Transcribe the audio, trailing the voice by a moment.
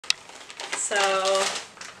So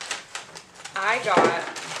I got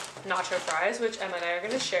nacho fries, which Emma and I are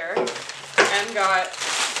gonna share. Em got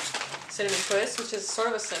cinnamon twist, which is sort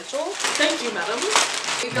of essential. Thank you, madam.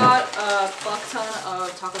 We got a fuck ton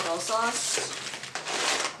of Taco Bell sauce,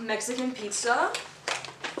 Mexican pizza.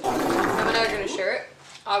 Emma and I are gonna share it.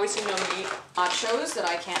 Obviously no meat. Nachos that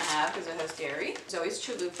I can't have because it has dairy. Zoe's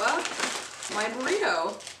chalupa. My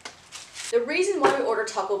burrito. The reason why we ordered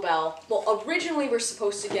Taco Bell, well, originally we're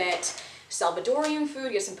supposed to get Salvadorian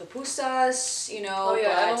food, get some pupusas, you know. Oh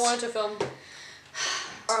yeah, Emma wanted to film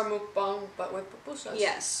our mukbang, but with pupusas.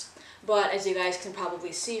 Yes, but as you guys can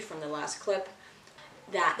probably see from the last clip,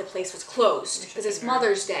 that the place was closed because it's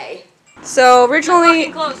Mother's Day. So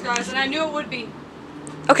originally Closed, guys, and I knew it would be.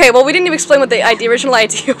 Okay, well we didn't even explain what the original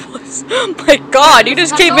idea was. My God, you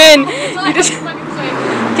just came in. You just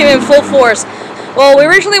came in full force. Well, we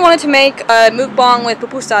originally wanted to make a mukbang with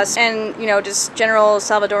pupusas and, you know, just general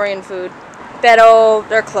Salvadorian food. Pero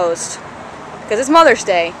they're closed because it's Mother's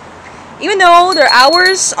Day. Even though their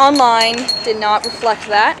hours online did not reflect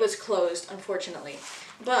that. It was closed, unfortunately.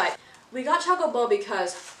 But we got Taco Bell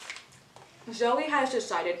because Zoe has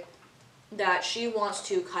decided that she wants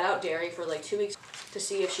to cut out dairy for like 2 weeks to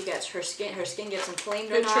see if she gets her skin gets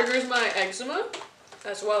inflamed or It not. triggers my eczema,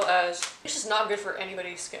 as well as it's just not good for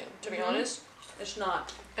anybody's skin, to be honest. It's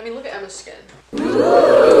not. I mean, look at Emma's skin.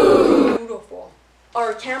 Beautiful.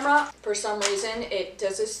 Our camera, for some reason, it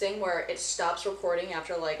does this thing where it stops recording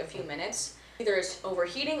after like a few minutes. Either it's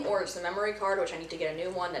overheating or it's the memory card, which I need to get a new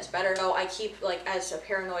one that's better. So I keep, like, as a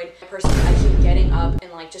paranoid person, I keep getting up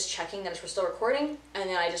and like just checking that it's still recording, and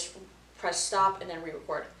then I just press stop and then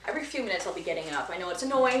re-record. Every few minutes I'll be getting up. I know it's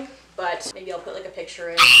annoying, but maybe I'll put like a picture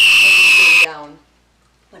in of me sitting down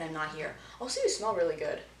when I'm not here. Also, you smell really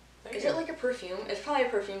good. Is it like a perfume? It's probably a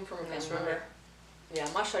perfume from a family member. Yeah,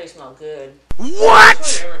 my shawty smell good.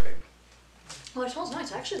 What? Oh, it smells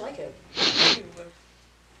nice. I actually like it.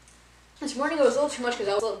 This morning it was a little too much because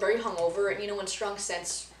I was very hungover, and you know when strong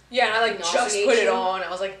scents. Yeah, and I like just put it on.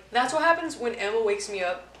 I was like, that's what happens when Emma wakes me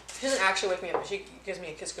up. She doesn't actually wake me up, but she gives me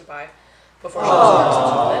a kiss goodbye before she goes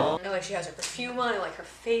to bed. And like she has her perfume on and like her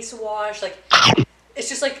face wash. Like it's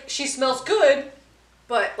just like she smells good,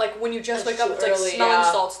 but like when you just wake up, it's like smelling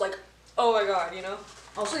salts. Like, oh my God, you know.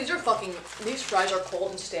 Also, these fries are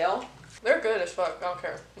cold and stale. They're good as fuck. I don't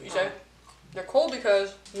care what you say. They're cold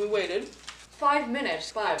because we waited 5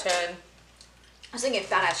 minutes. 10. I was thinking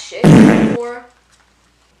fat ass shit before,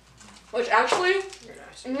 which actually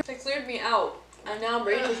they cleared me out, and now I'm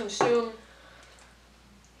ready to consume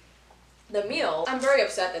the meal. I'm very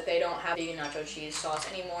upset that they don't have vegan nacho cheese sauce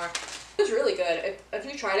anymore. It was really good. If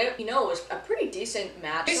you tried it, you know it was a pretty decent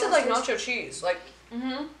match. It tasted like nacho cheese, like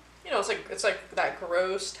you know, it's like that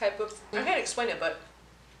gross type of. I can't explain it, but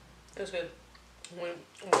it was good. When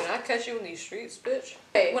I catch you in these streets, bitch.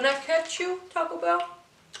 Hey, when I catch you, Taco Bell,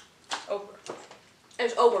 over.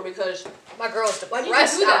 It's over because my girl's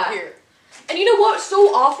depressed out here. And you know what's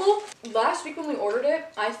so awful? Last week when we ordered it,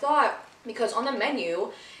 I thought, because on the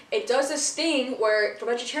menu, it does this thing where for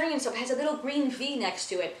vegetarian stuff, it has a little green V next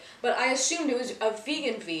to it. But I assumed it was a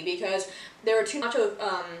vegan V because there were 2 nacho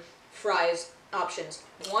fries options.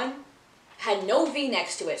 One had no V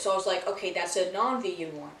next to it, so I was like, okay, that's a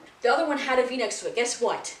non-vegan one. The other one had a V next to it. Guess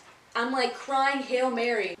what? I'm like crying Hail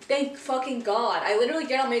Mary. Thank fucking God. I literally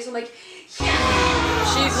get on my knees, I'm like, yeah!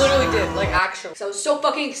 She literally did, like actually. So I was so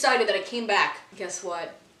fucking excited that I came back. Guess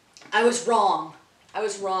what? I was wrong. I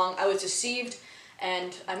was wrong. I was deceived,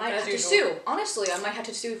 and I might have to sue. Honestly, I might have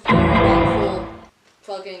to sue for wrongful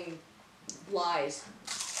fucking lies.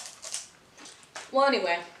 Well,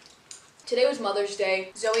 anyway. Today was Mother's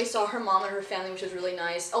Day. Zoe saw her mom and her family, which was really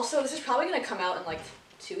nice. Also, this is probably gonna come out in like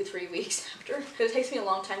 2-3 weeks after, because it takes me a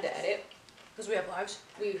long time to edit. Because we have lives.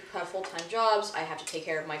 We have full-time jobs. I have to take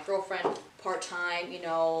care of my girlfriend part-time, you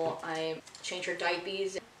know, I change her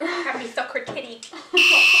diapers. Have me suck her titty.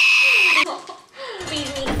 Feed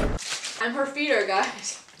me. I'm her feeder,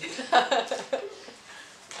 guys.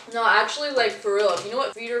 No, actually, like, for real, if you know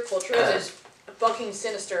what feeder culture is fucking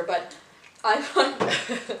sinister, but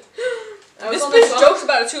this bitch jokes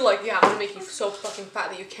about it too, like, yeah, I'm gonna make you so fucking fat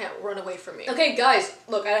that you can't run away from me. Okay, guys,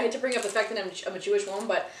 look, I hate to bring up the fact that I'm a Jewish woman,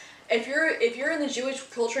 but if you're in the Jewish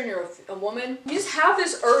culture and you're a woman, you just have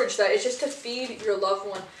this urge that it's just to feed your loved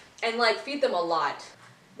one and like feed them a lot.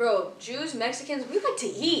 Bro, Jews, Mexicans, we like to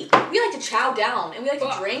eat. We like to chow down, and we like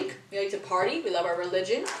to drink. We like to party. We love our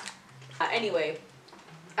religion. Anyway,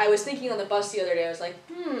 I was thinking on the bus the other day, I was like,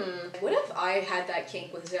 what if I had that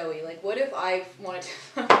kink with Zoe? Like, what if I wanted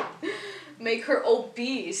to make her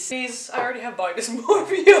obese. Please, I already have body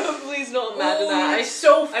dysmorphia. Please don't imagine that. It's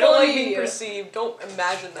so funny. I don't like being perceived. Don't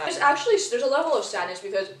imagine that. There's a level of sadness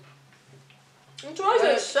because they're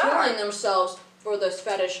killing themselves for this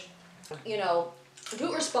fetish. You know,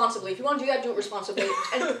 do it responsibly. If you want to do that, do it responsibly.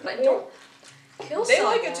 And don't kill someone. They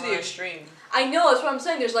like it to the extreme. I know, that's what I'm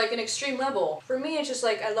saying. There's like an extreme level. For me, it's just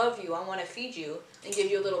like, I love you. I want to feed you and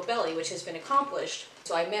give you a little belly, which has been accomplished.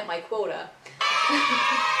 So I met my quota.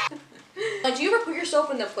 Like, do you ever put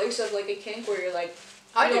yourself in the place of like a kink where you're like,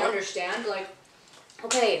 I don't understand? Like,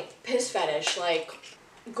 okay, piss fetish, like,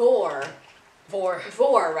 gore. Vor,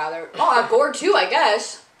 rather. Oh, gore too, I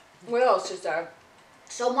guess. What else is there?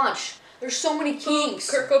 So much. There's so many kinks.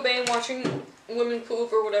 Kurt Cobain watching women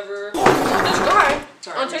poop or whatever. This guy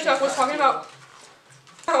on TikTok was talking about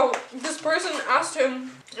how this person asked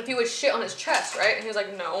him if he would shit on his chest, right? And he was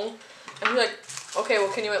like, no. And he's like, okay,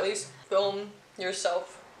 well, can you at least film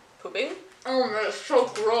yourself pooping? Oh man, it's so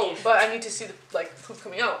gross. But I need to see the poop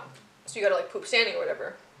coming out. So you gotta like poop standing or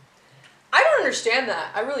whatever. I don't understand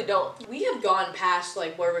that. I really don't. We have gone past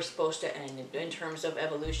like where we're supposed to end in terms of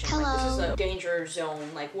evolution. Hello. Like, this is a danger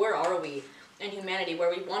zone. Like, where are we in humanity where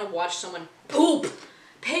we want to watch someone poop?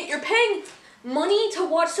 You're paying money to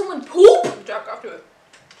watch someone poop? Jack off to it.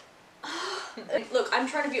 Look, I'm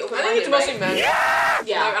trying to be I open-minded. think it's mostly men. Yeah.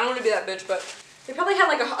 Like, I don't want to be that bitch, but They probably had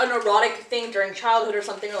like an erotic thing during childhood or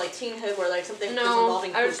something, or like teenhood, where like something was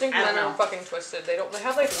involving poop. I just think men are fucking twisted. They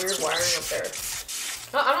have like weird wiring up there.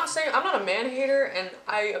 No, I'm not saying I'm not a man hater, and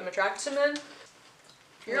I am attracted to men.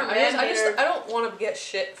 You're a man hater. I don't want to get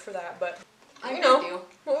shit for that, but I you know, with you.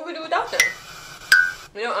 what would we do without them?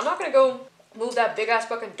 You know, I'm not gonna go move that big ass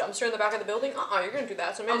fucking dumpster in the back of the building. You're gonna do that.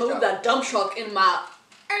 It's a man's I'll move job. that dump truck in my.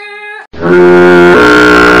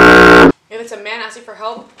 If it's a man asking for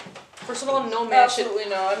help, first of all, no man should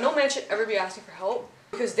ever be asking for help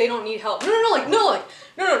because they don't need help.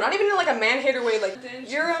 No, not even in like a man hater way. Like,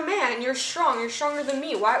 you're a man, you're strong, you're stronger than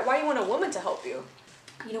me. Why do you want a woman to help you?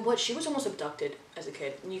 You know what? She was almost abducted as a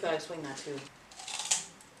kid, and you gotta explain that too.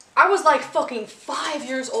 I was like fucking 5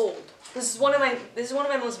 years old. This is one of my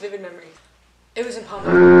most vivid memories. It was in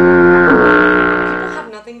public. People have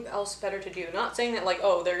nothing else better to do. Not saying that like,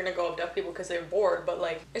 oh, they're gonna go abduct people because they're bored, but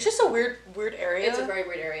like, it's just a weird area. It's a very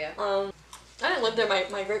weird area. I didn't live there,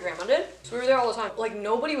 my great grandma did. So we were there all the time. Like,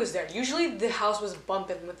 nobody was there. Usually the house was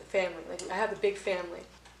bumping with the family. Like, I have a big family.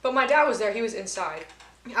 But my dad was there, he was inside.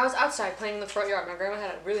 I was outside playing in the front yard. My grandma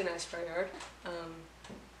had a really nice front yard.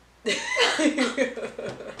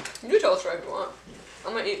 You tell us if you want.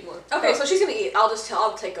 I'm gonna eat more. Okay, so she's gonna eat.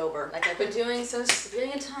 I'll take over. Like I've been doing since the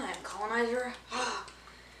beginning of time. Colonizer.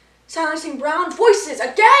 Silencing brown voices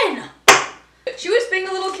again! She was being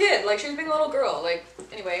a little kid, like she was being a little girl. Like,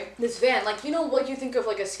 anyway, this van, like, you know what you think of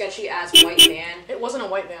like a sketchy ass white van? It wasn't a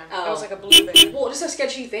white van. Oh. It was like a blue van. Well, just a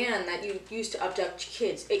sketchy van that you used to abduct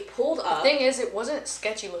kids. It pulled up. The thing is, it wasn't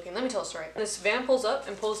sketchy looking. Let me tell a story. This van pulls up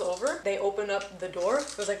and pulls over. They open up the door.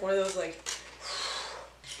 It was like one of those like,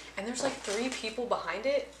 and there's like 3 people behind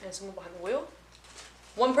it and someone behind the wheel.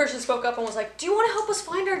 One person spoke up and was like, "Do you want to help us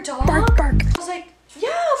find our dog?" Bark, bark. I was like, "Yeah,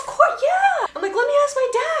 of course, yeah." I'm like, "Let me ask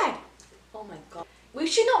my dad." Oh my god.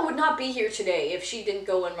 Would not be here today if she didn't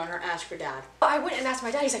go and run her ask her dad. I went and asked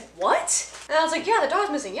my dad. He's like, "What?" And I was like, "Yeah, the dog's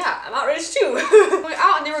missing. Yeah, I'm outraged too." We went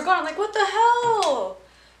out and they were gone. I'm like, "What the hell,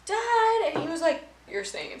 Dad?" And he was like, "You're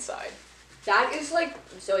staying inside." That is like,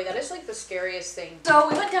 Zoe, that is like the scariest thing. So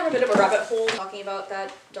we went down a bit of a rabbit hole talking about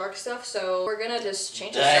that dark stuff, so we're gonna just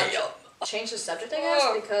change the subject, I guess,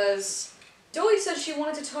 because Zoe said she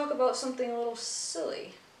wanted to talk about something a little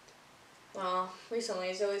silly. Well,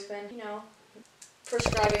 recently Zoe's been, you know,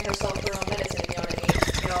 prescribing herself her own medicine, you know what I mean?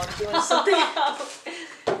 You know, doing something.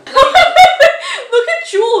 Look at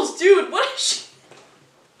Jules, dude, what is she?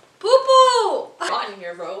 Poo-poo! Not in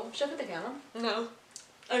here, bro. Should I put the camera? No.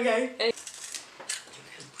 Okay. I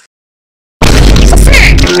feel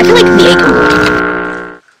like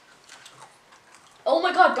Diego. Oh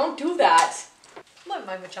my god, don't do that.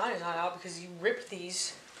 My vagina's not out because you ripped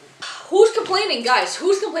these. Who's complaining, guys?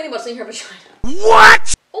 Who's complaining about seeing her vagina?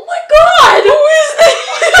 What? Oh my god! Who is this?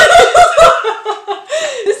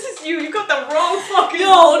 This is you. You got the wrong fucking.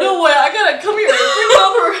 No way. I gotta come here. Bring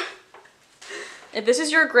over. If this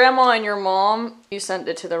is your grandma and your mom, you sent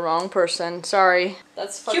it to the wrong person. Sorry.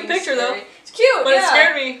 That's fucking Cute picture scary. though. It's cute. But yeah. it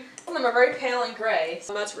scared me. Some of them are very pale and gray.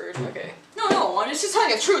 Oh, that's rude. Okay. No. I'm just telling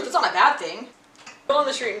the truth. It's not a bad thing. Go on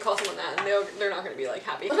the street and call someone that, and they're not gonna be like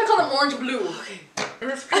happy. What if I call them orange blue? Okay.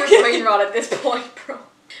 It's pure brain rot at this point, bro.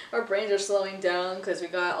 Our brains are slowing down because we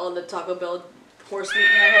got all the Taco Bell horse meat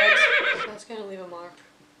in our heads. That's gonna leave a mark.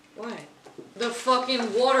 Why? The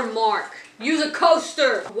fucking watermark. Use a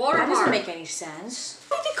coaster. Watermark. That doesn't make any sense.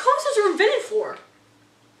 What do you think coasters are invented for?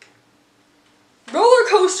 Roller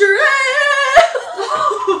coaster.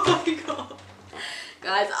 Oh my god.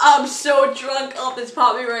 Guys, I'm so drunk off this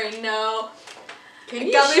poppy right now. Can It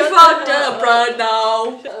you got me shut fucked the hell up right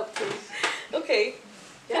now. Shut up, please. Okay.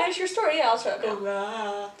 Finish your story. Yeah, I'll shut up.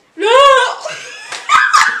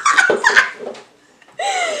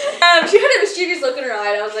 She had a mischievous look in her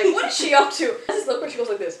eye, and I was like, what is she up to? This look where she goes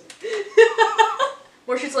like this.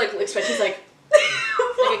 Where she's like, she's like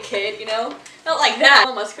a kid, you know? Not like that.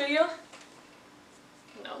 On Musk video?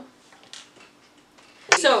 No.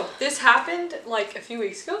 So, this happened like a few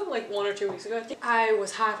weeks ago, like 1 or 2 weeks ago, I think. I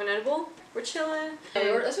was half an edible. We're chilling.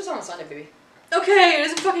 This was on Sunday, baby. Okay, it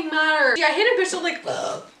doesn't fucking matter. Yeah, I hate a bitch that like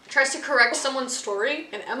tries to correct someone's story,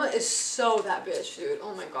 and Emma is so that bitch, dude.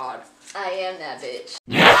 Oh my god. I am that bitch.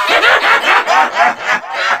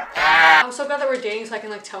 I'm so glad that we're dating so I can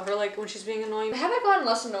like tell her like when she's being annoying. Have I gotten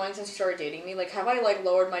less annoying since you started dating me? Like, have I like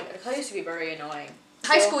lowered my... I used to be very annoying.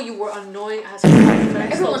 High school you were annoying as fuck, but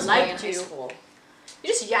I still Everyone's annoying in liked high you. school. You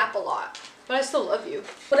just yap a lot, but I still love you.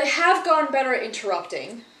 But I have gotten better at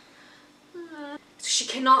interrupting. She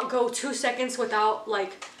cannot go 2 seconds without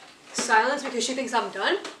like silence because she thinks I'm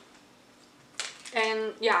done.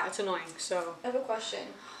 And yeah, it's annoying, so. I have a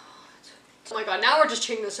question. Oh my god, now we're just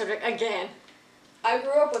changing the subject again. I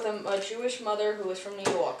grew up with a Jewish mother who was from New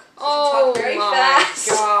York. So Oh she talked very my fast.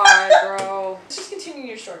 god, bro. Let's just continue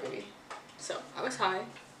your story, baby. So, I was high.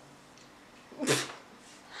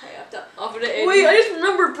 Off of the Wait, I just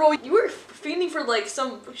remembered, bro. You were fiending for like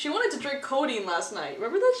she wanted to drink codeine last night.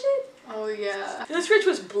 Remember that shit? Oh yeah. This bitch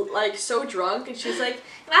was like so drunk and she was like,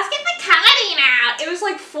 let's get the codeine out. It was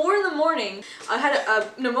like 4 in the morning. I had a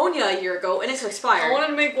pneumonia a year ago and it's expired. I wanted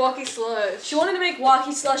to make walkie slush. She wanted to make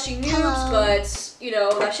walkie slushy noobs, but you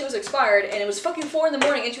know, that shit was expired and it was fucking 4 in the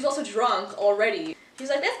morning and she was also drunk already. He was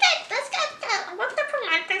like, let's get, what's the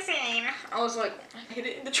promethazine? I was like, I hid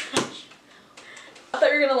it in the trash. I thought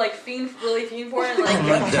you were gonna like really fiend for it and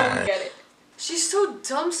like get it. She's so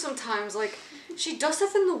dumb sometimes, like, she does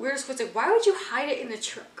stuff in the weirdest ways, like, why would you hide it in the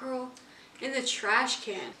in the trash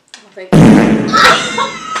can? Where's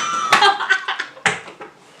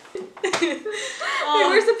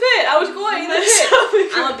the pit? I was going in the pit.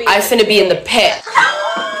 I'm a beast. I finna be in the pit.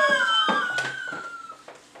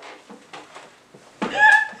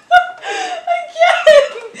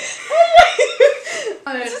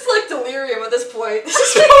 This is like delirium at this point. This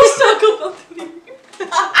is so stuck about delirium.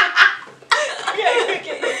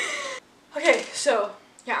 Okay, so,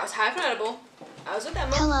 yeah, I was half an edible. I was with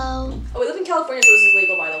Emma. Hello. Oh, we live in California, so this is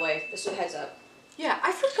legal, by the way. Just a heads up. Yeah,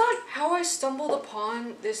 I forgot how I stumbled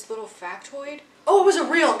upon this little factoid. Oh, it was a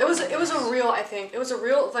reel. It was a reel, I think. It was a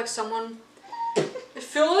reel of like someone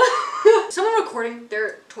someone recording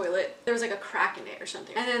their toilet. There was like a crack in it or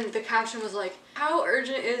something. And then the caption was like, how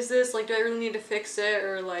urgent is this? Like, do I really need to fix it?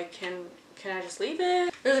 Or like, can I just leave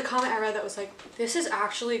it? There's a comment I read that was like, this is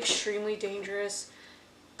actually extremely dangerous.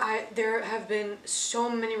 There have been so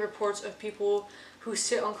many reports of people who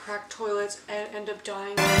sit on cracked toilets and end up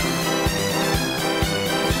dying.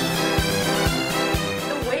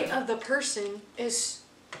 The weight of the person is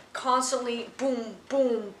constantly boom,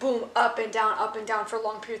 boom, boom, up and down for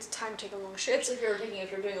long periods of time, taking long shits. If you're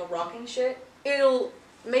doing a rocking shit, it'll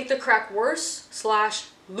make the crack worse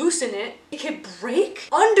 / loosen it. It could break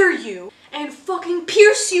under you and fucking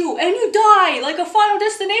pierce you and you die like a Final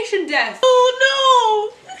Destination death.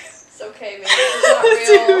 Oh no! It's okay, man. It's not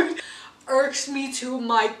real. Dude, irks me to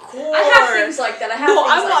my core. I have things like that. I'm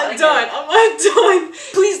not done. I'm not done.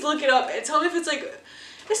 Please look it up and tell me if it's like,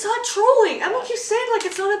 it's not trolling. Emma keeps saying like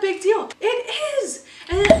it's not a big deal. It is.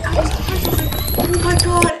 And then I was like, oh my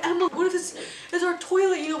god, Emma, what if this is our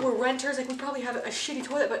toilet? You know, we're renters. Like, we probably have a shitty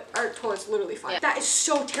toilet, but our toilet's literally fine. Yeah. That is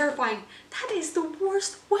so terrifying. That is the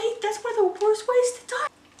worst way. That's one of the worst ways to die.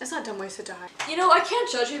 That's not dumb ways to die. You know, I can't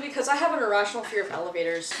judge you because I have an irrational fear of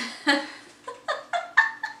elevators.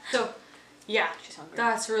 So, yeah, she's hungry.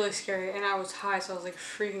 That's really scary. And I was high, so I was like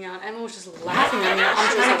freaking out. Emma was just laughing at me.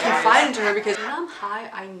 I'm trying to confide into her because when I'm high,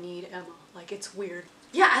 I need Emma. Like, it's weird.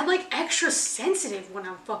 Yeah, I'm like extra sensitive when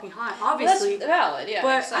I'm fucking high, obviously. Well, that's valid, yeah.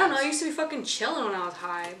 But I don't know, I used to be fucking chilling when I was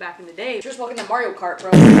high back in the day. You're smoking the Mario Kart,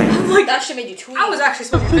 bro. I'm like, that shit made you tweet. I was actually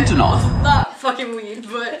smoking fentanyl. Not fucking weed,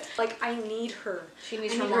 but like I need her. She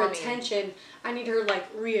needs her attention. I need her like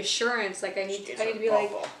reassurance. Like I need to be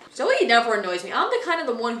like. Zoe never annoys me. I'm the kind of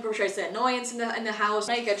the one who portrays the annoyance in the house.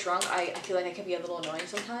 When I get drunk, I feel like I can be a little annoying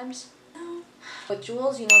sometimes. With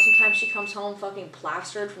Jules, you know, sometimes she comes home fucking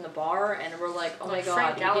plastered from the bar, and we're like, oh Like my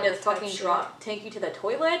Frank god, we need to Gallagher type fucking shit. take you to the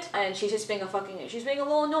toilet, and she's just being she's being a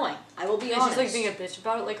little annoying. I will be honest. She's like being a bitch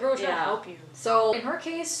about it. Like, girl, we're trying to help you. So in her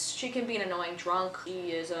case, she can be an annoying drunk.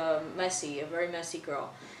 She is a very messy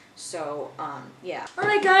girl. So, yeah.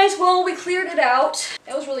 Alright guys, well, we cleared it out.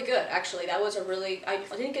 It was really good, actually. That was I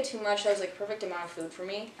didn't get too much. That was like perfect amount of food for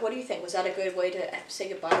me. What do you think? Was that a good way to say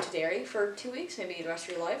goodbye to dairy for 2 weeks? Maybe the rest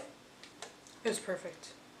of your life? It was perfect.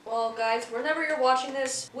 Well, guys, whenever you're watching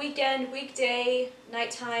this, weekend, weekday,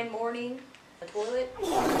 nighttime, morning, the toilet,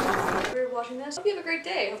 whenever you're watching this, hope you have a great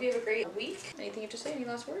day. Hope you have a great week. Anything you have to say? Any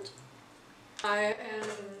last words? I am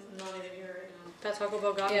not even here right now. That Taco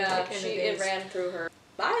Bell got me Yeah, like in it ran through her.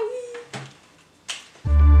 Bye!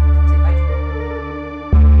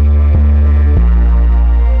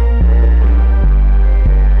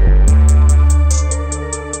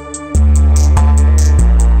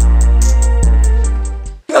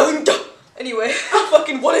 Anyway,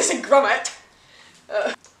 fucking what is a grommet?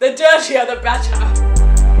 The dirtier the better.